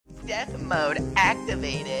death mode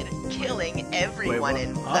activated, killing everyone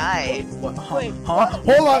in sight. Wait,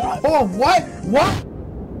 hold on, what?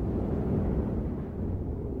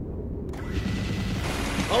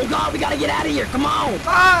 Oh god, we gotta get out of here, come on!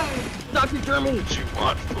 Dr. Germany! What you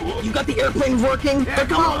want, fool? You got the airplane working? Yeah,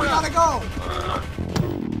 come on, we gotta go!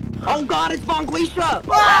 Oh god, it's Bonquisha!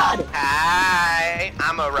 God! Hi,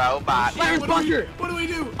 I'm a robot. Clarence Bunker! What do we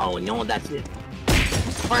do? Oh, you know what, that's it.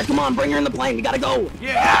 Alright, come on, bring her in the plane, we gotta go!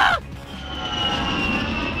 Yeah!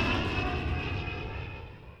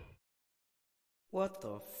 What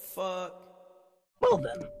the fuck? Well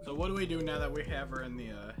then. So what do we do now that we have her in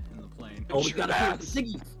the plane? Oh, we gotta hear the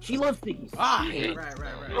Siggies. She loves Siggies. Right.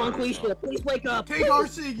 Bonquisha, please wake up. Take our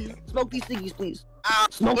Siggies. Smoke these Siggies, please.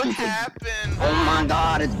 What these Siggies. happened? Oh my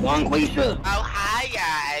god, it's Bonquisha! Oh, hi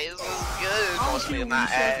guys. What's good? What's me in my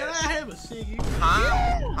Can I ass? have a Siggy?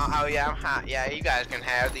 Huh? Oh yeah, I'm hot. Yeah, you guys can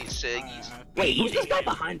have these ciggies. Wait, who's this guy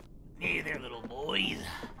behind? Hey there, little boys.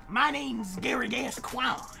 My name's Gary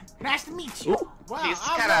QUAN. Nice to meet you. Wow, He's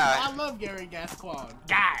I love Gary Gasquad.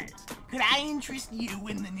 Guys, could I interest you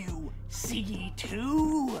in the new Siggy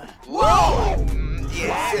 2? Whoa!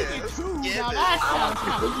 Yeah. Siggy 2? Give Now it. that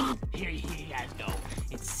sounds Here you guys go.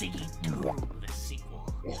 It's Siggy 2, the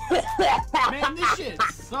sequel. Man, this shit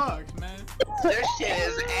sucks, man. This shit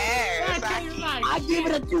is ass. I give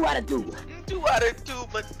it a 2 out of 2. 2 out of 2,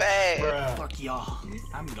 but bad. Fuck y'all.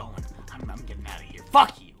 I'm going. I'm getting out of here.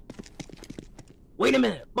 Fuck you. Wait a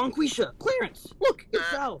minute, Bonquisha, Clarence, look, it's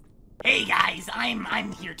Sal. Hey guys,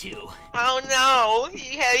 I'm here too. Oh no,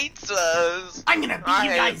 he hates us. I'm gonna beat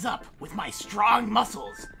you guys up with my strong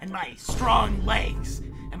muscles and my strong legs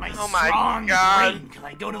and my strong brain till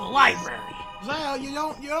I go to the library. Zal, you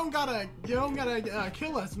don't gotta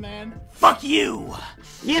kill us, man. Fuck you!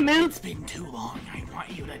 Yeah, man. It's been too long. I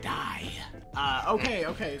want you to die.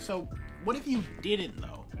 Okay, so what if you didn't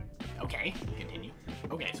though? Okay, continue.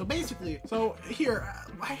 Okay, so basically, here,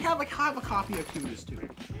 I have a copy of Cuties too.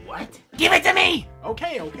 What? Give it to me!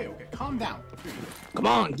 Okay, calm down. Come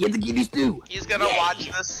on, get the Cuties too. He's gonna watch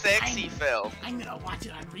the sexy film. I'm gonna watch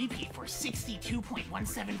it on repeat for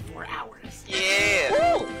 62.174 hours. Yeah.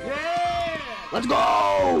 Woo! Yeah! Let's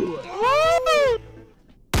go!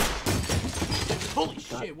 Holy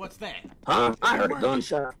shit, what's that? Huh? I heard a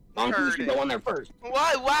gunshot. Heard Bonquisha, it. go in there first.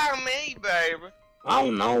 Why me, baby? I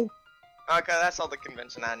don't know. Okay, that's all the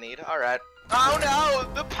convention I need. Alright. Oh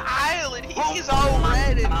no, the pilot! He's all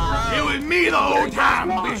red and It brown. was me the whole time,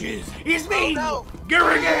 bitches! It's me! Oh,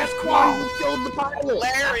 Gary QUAN! You killed the pilot.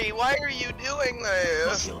 Larry, why are you doing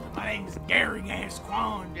this? My name's Gary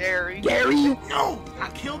QUAN. Gary. Gary? No! I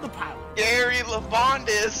killed the pilot. Gary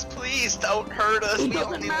Lavondis, please don't hurt us. It We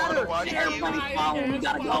doesn't only want to matter. watch The you. airplane's falling. We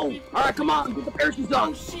gotta go. Alright, come on. Get the parachutes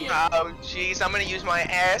on. Oh, jeez, I'm gonna use my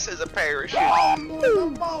ass as a parachute.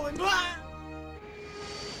 I'm falling.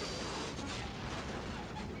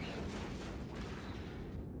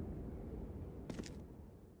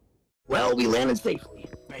 Well, we landed safely.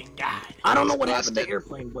 Thank God. I don't know what happened to the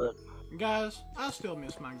airplane, but... Guys, I still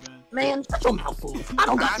miss my gun. Man, shut your mouth, fool. I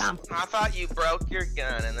don't got time. I thought you broke your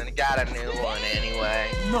gun and then got a new one anyway.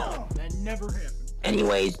 No, that never happened.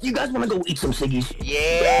 Anyways, you guys wanna go eat some ciggies?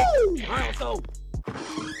 Yeah. Alright, let's go.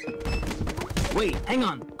 Wait, hang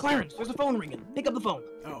on. Clarence, there's a phone ringing. Pick up the phone.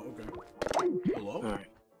 Oh, okay. Hello? Alright.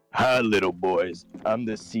 Hi, little boys. I'm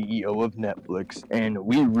the CEO of Netflix, and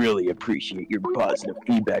we really appreciate your positive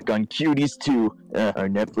feedback on Cuties 2, our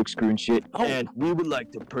Netflix crew and shit. Oh. And we would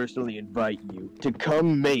like to personally invite you to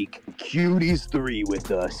come make Cuties 3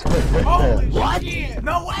 with us. Holy What? shit!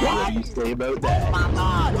 No way! What do you say about that? My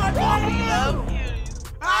God! Love you.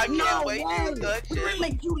 I can't No wait way! to touch We it.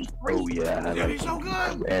 make Cuties free. Oh yeah, I Dude, like so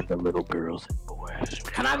good! and the little girls and boys.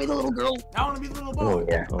 Can I be the little girl? I wanna be the little Oh boy.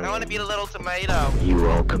 yeah. I want to be a little tomato. You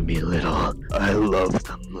all can be little. I love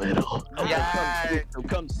them little. Yeah. So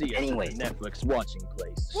come see us Anyway. at the Netflix watching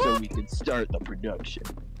place so we can start the production.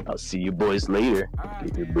 I'll see you boys later.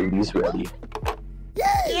 Get your booties ready.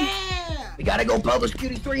 Yeah! We gotta go publish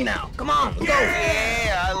Cuties 3 now. Come on, let's go.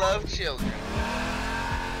 Yeah, I love children.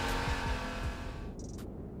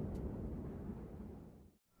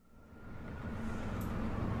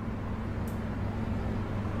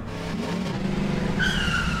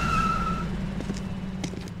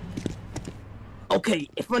 Okay,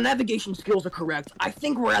 if my navigation skills are correct, I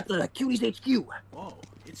think we're at the Cuties HQ. Whoa,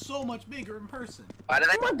 it's so much bigger in person. Why did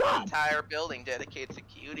I Oh my have God. an entire building dedicated to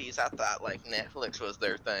cuties? I thought like Netflix was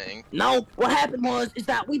their thing. No, what happened is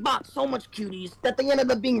that we bought so much Cuties that they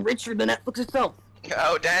ended up being richer than Netflix itself.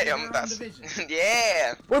 Oh Their damn, own that's division.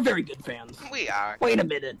 yeah. We're very good fans. We are. Wait a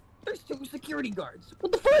minute. There's 2 security guards.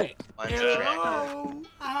 What the frick? Hello.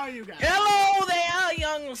 How are you guys? Hello there,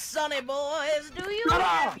 young sunny boys. Do you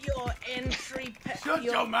have your entry pass? Shut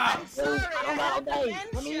your mouth. Sorry, I'm all day.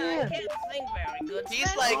 Let me I in. can't think very good.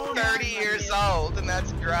 He's like 30 years old, and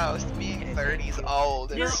that's gross. Being 30's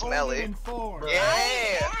old and You're older smelly. than 4. Yeah.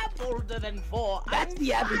 I am older than 4. That's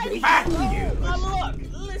the average age. Fuck you. Now look,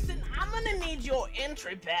 listen, I'm gonna need your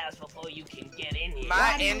entry pass before you can get in here.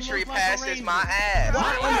 My do you entry look like a pass is raisin? my ass.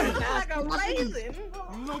 I entry look pass? like a raisin.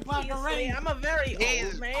 You look like a You see, raisin. I'm a very He's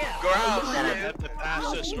old man. gross, Do you dude. have the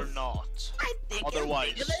passes or not? I think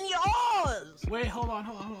Otherwise- it's bigger than yours. Wait, hold on.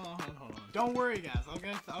 Don't worry, guys.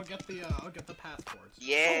 I'll get the passports.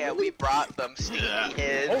 Yeah, we brought them, sneaky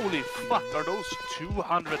head. Holy fuck, are those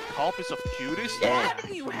 200 copies of Cuties? Why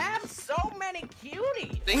do you have so many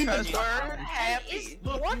cuties? Because we're And happy.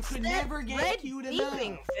 Look, what's you could that never get red cute enough.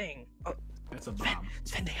 beeping thing? Oh, It's a bomb.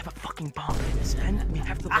 Sven, they have a fucking bomb in this, Sven. We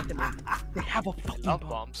have to let them in. They have a I fucking love bomb.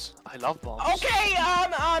 bombs. I love bombs. Okay, we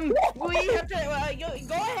have to,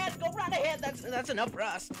 go ahead, go right ahead. That's enough for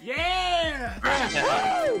us. Yeah.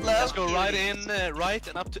 Let's go right in, right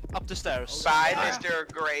and up the stairs. Bye,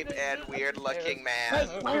 Mr. Grape and weird-looking Hey, man.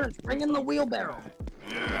 Clarence, bring in the wheelbarrow.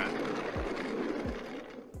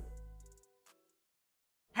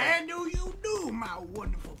 How do you do, my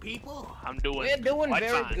wonderful people? I'm doing We're doing quite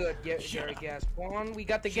very fine. good, Jerry Gaspon. We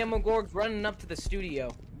got the Gimblegorgs running up to the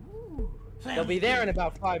studio. They'll be there in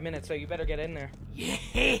about 5 minutes, so you better get in there.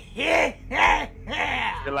 I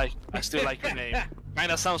still like your name.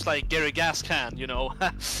 Kinda sounds like Gary Gascan, you know.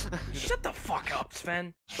 Shut the fuck up,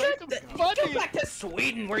 Sven. Go back to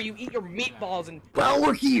Sweden where you eat your meatballs and... Well,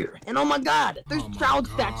 we're here, and oh my god, there's Oh my child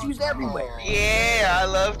God. statues everywhere. Yeah, I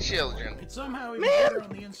love children. It's somehow even Man. better on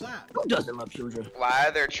the inside. Who doesn't love children? Why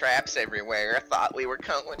are there traps everywhere? I thought we were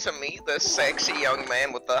coming to meet the sexy young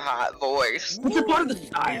man with the hot voice. It's a part of the Is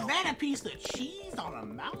style. that a piece of cheese on a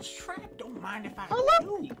mousetrap? Don't mind if I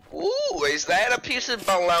do. Ooh, is that a piece of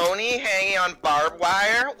bologna hanging on barbed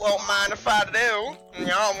wire? Won't mind if I do.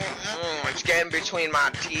 Yum. It's getting between my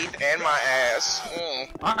teeth and my ass.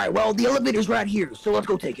 Alright, well, the elevator's right here, so let's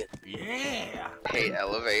go take it. Yeah. Hate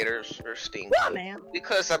elevators. They're stinky. Yeah, man.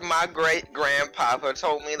 Because of my great-grandpapa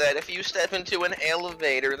told me that if you step into an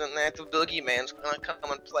elevator, then that the boogeyman's gonna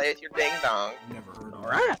come and play with your ding-dong. Never heard of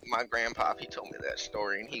Alright. My grandpapa, he told me that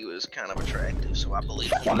story, and he was kind of attractive, so I believe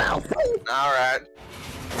Shut him. your mouth. Alright.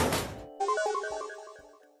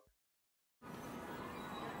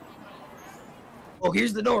 Oh,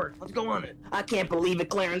 here's the door. Let's go on it. I can't believe it,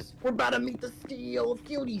 Clarence. We're about to meet the CEO of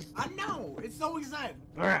Cuties. I know. It's so exciting.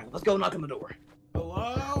 Alright, let's go knock on the door.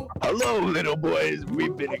 Hello? Hello, little boys.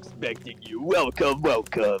 We've been expecting you. Welcome. Oh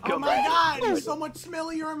Come my on. god, you're so much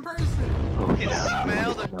smellier in person. You can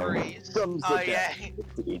smell the grease. Come Oh, sit yeah.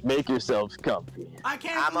 down. Make yourselves comfy. I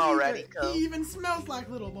can't I'm believe already it. cold. He even smells like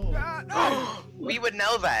little boy. We would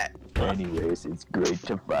know that. Anyways, it's great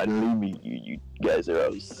to finally meet you. You guys are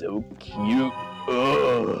all so cute.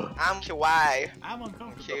 Oh, I'm kawaii. I'm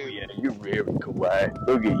uncomfortable. Cute. yeah, you're very kawaii.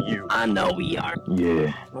 Look at you. I know we are.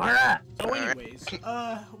 Yeah. Alright. So anyways,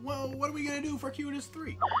 well, what are we gonna do for Cutest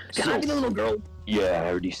 3? Can I be the little girl? Yeah, I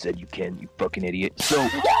already said you can, you fucking idiot. So,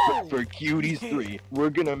 for Cuties 3, we're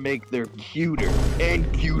gonna make them cuter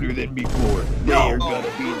and cuter than before. They are gonna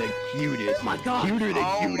be the cutest. Oh my god. Cuter than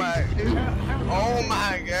Oh cuties. my, oh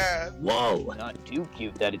my god. Whoa, not too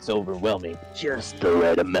cute that it's overwhelming. Just the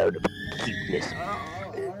right amount of cuteness.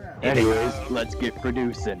 Alright. Anyways, let's get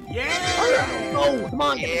producing. Yeah! Oh, come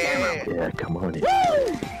on, get the Yeah. camera. Yeah, come on in.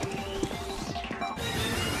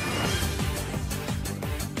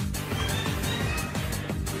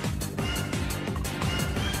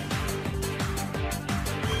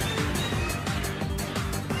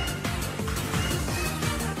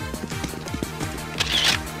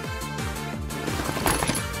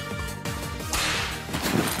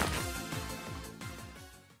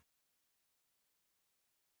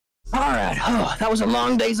 Alright, oh, that was a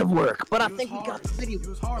long days of work, but I It was think we got hard. the video. It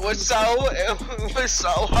was hard. It was so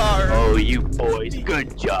hard. Oh, you boys,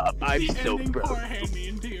 good job. I'm The so ending part proud. had me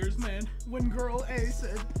in tears, man. When girl A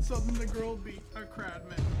said something to girl B, I cried,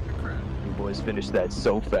 man. I cried. You boys finished that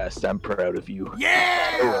so fast. I'm proud of you.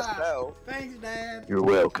 Yeah! So, Thanks, Dad. You're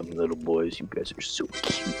welcome, little boys. You guys are so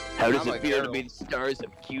cute. How does I'm it a feel to girl. be the stars of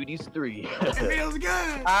Cuties 3? It feels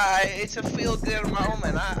good. it's a feel-good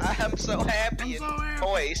moment. I'm so happy. I'm so happy.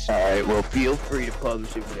 Voice. Alright, well, feel free to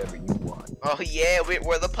publish it whenever you want. Oh yeah,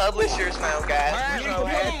 we're the publishers now, guys. We're so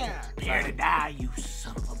happy. Yeah. Prepare to die, you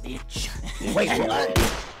son of a bitch. Wait,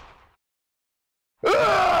 what?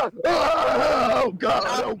 Oh, God,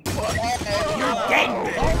 oh, fuck. You're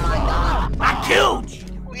dead. Oh my god! I killed you.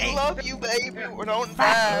 We I love you, baby. Don't Hey,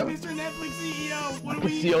 die. Mr. Netflix CEO, what do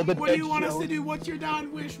See all the what do you dead want us to shows. do? What's your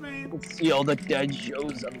dying wish, man? See all the dead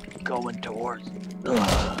shows I'm going towards.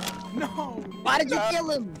 No. Why did you kill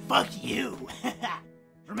him? Fuck you.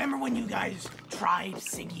 Remember when you guys tried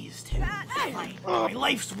ciggies too? My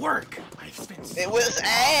life's work. I've spent so It was long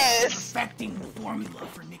ass. perfecting the formula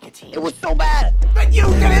for nicotine. It was so bad. But you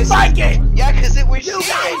didn't like it! Yeah, cause it was You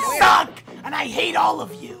shit. guys suck! And I hate all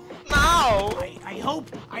of you. No.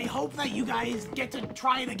 I hope that you guys get to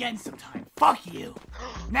try it again sometime. Fuck you.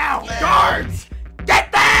 Now, guards! Get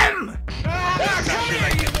them!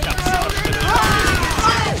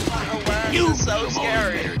 You so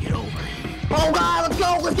scary. better get over here. Oh God, let's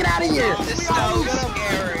go. Let's get out of here. This is so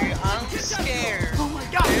scary. I'm scared. Oh my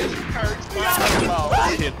god! This hurts my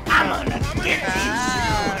balls. Hit. I'm gonna get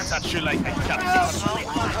Ah. Touch you like a cat.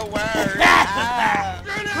 Oh, a word. I'm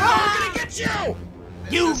gonna get you!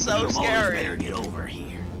 You is so you boys scary. better get over here.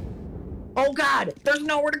 Oh God, there's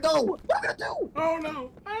nowhere to go. What are we gonna do? Oh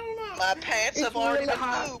no. I don't know. My pants have already been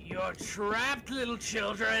moved. You're trapped, little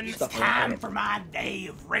children. It's Stuff time like for my day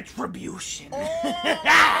of retribution.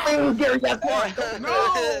 Oh, Gary, that's one.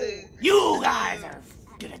 No. You guys are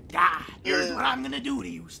gonna die. Here's what I'm gonna do to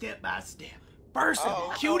you, step by step. First of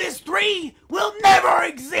all, Cutest 3 will never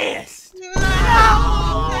exist.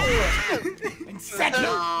 No. And second,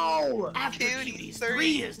 No. after Cuties Cuties 3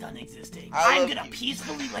 3 is done existing, I I'm love gonna you.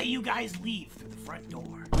 peacefully let you guys leave through the front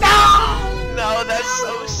door. No! No, that's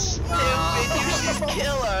so stupid. You should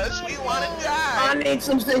kill us. We want to I die. need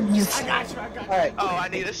some ciggies. I got you. Alright. Oh, I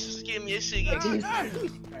need a give me a ciggy. Give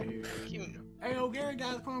me- Hey, oh, Gary,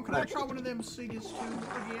 guys, can I try one of them ciggies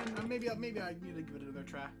too again? Maybe I need to give it another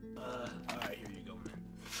try. Alright, here you go,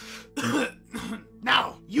 man.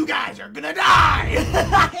 Now, you guys are gonna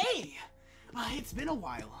die! Hey! It's been a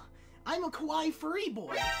while. I'm a kawaii furry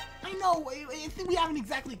boy. I know, I think we haven't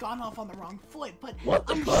exactly gone off on the wrong foot, but What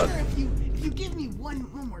the I'm fuck? sure if you give me one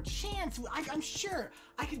more chance, I'm sure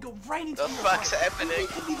I could go right into The your fuck's heart. happening? We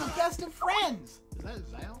could be the best of friends. Is that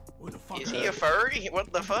Zal? What the fuck? Is he a furry?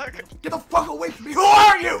 What the fuck? Get the fuck away from me! Who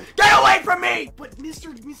are you? Get away from me! But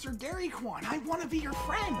Mr. Gary QUAN, I want to be your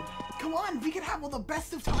friend. Come on, we can have all the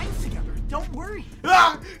best of times together. Don't worry.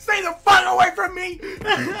 Ah! Stay the fuck away from me!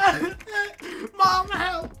 Mom,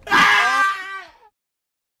 help! Ah!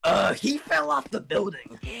 He fell off the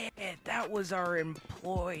building. Yeah, that was our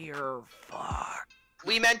employer. Fuck.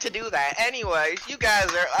 We meant to do that. Anyways, you guys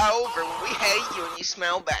are over. We hate you and you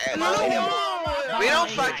smell bad. We don't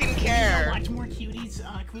fucking care. Watch more Cuties.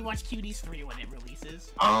 Can we watch Cuties 3 when it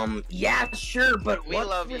releases? Yeah, sure, but We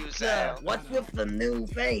love you, Zal. what's with the new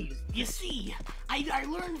phase? You see, I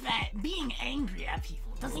learned that being angry at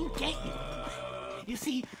people doesn't get you. You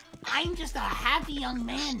see, I'm just a happy young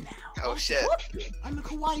man now. Oh shit. I'm a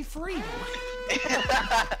kawaii furry boy.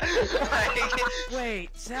 Wait,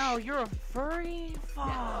 Sal, you're a furry?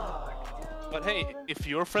 Fuck. But hey, if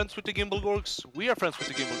you're friends with the Gimblegorgs, we are friends with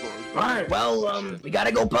the Gimblegorgs. Alright, well, we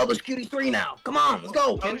gotta go publish Cuties 3 now. Come on, let's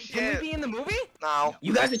go. Oh Can we shit. be in the movie? No.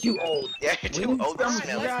 You guys are too old. Yeah, you're too old to Alright,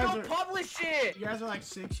 smell you it. guys Let's go are- publish it! You guys are like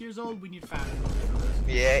 6 years old. We need 5.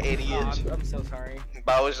 Yeah, Oh, idiots. I'm so sorry.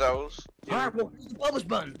 Bozos. Alright, well, push the publish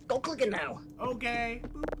button. Go click it now. Okay.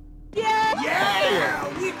 Yeah!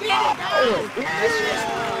 We did it! Oh,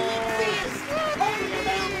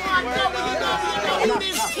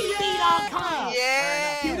 www.cutistv.com.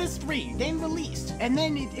 Yeah. Cutest 3, then released, and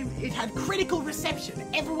then it had critical reception.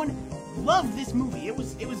 Everyone loved this movie. It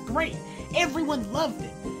was great. Everyone loved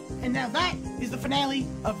it. And now that is the finale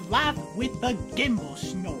of Life with the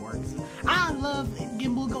Gimblegorgs. I love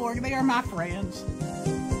Gimblegorg. They are my friends.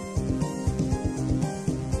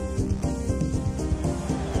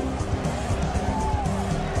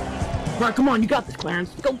 Alright, come on, you got this,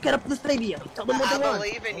 Clarence. Go get up to the stadium. Tell them what I they want.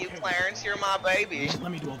 believe in you, Clarence. You're my baby.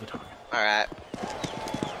 Let me do all the talking. Alright.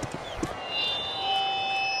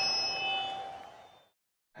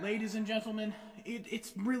 Ladies and gentlemen,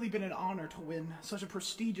 it's really been an honor to win such a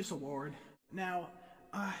prestigious award. Now,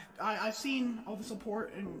 I've seen all the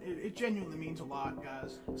support, and it genuinely means a lot,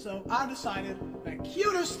 guys. So I decided that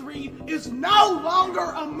Cutest 3 is no longer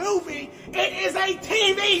a movie, it is a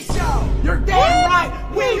TV show! You're damn right!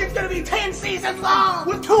 It's gonna be 10 seasons long,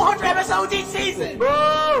 with 200 episodes each season!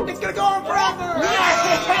 Whoa! It's gonna go on forever!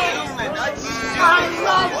 That's I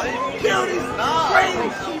love No.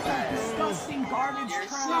 Cutest 3! Keep that disgusting garbage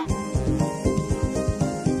crap!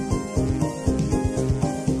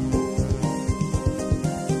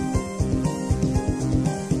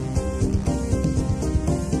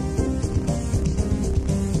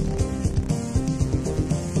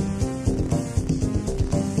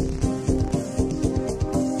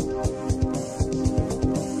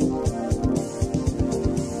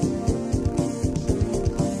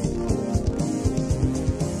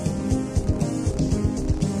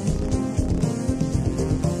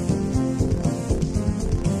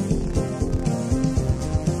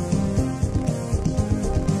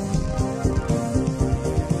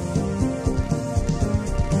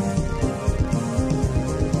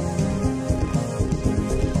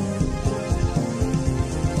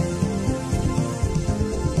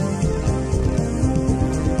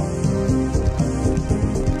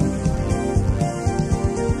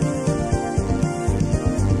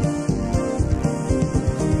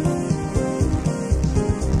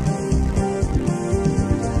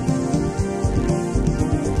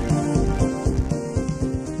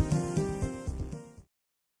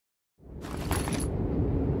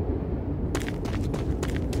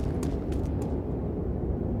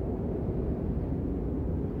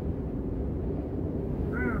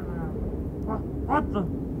 What the?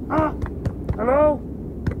 Huh? Hello?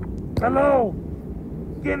 Hello?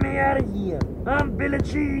 Get me out of here. I'm Billy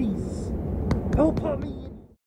Cheese. Who put me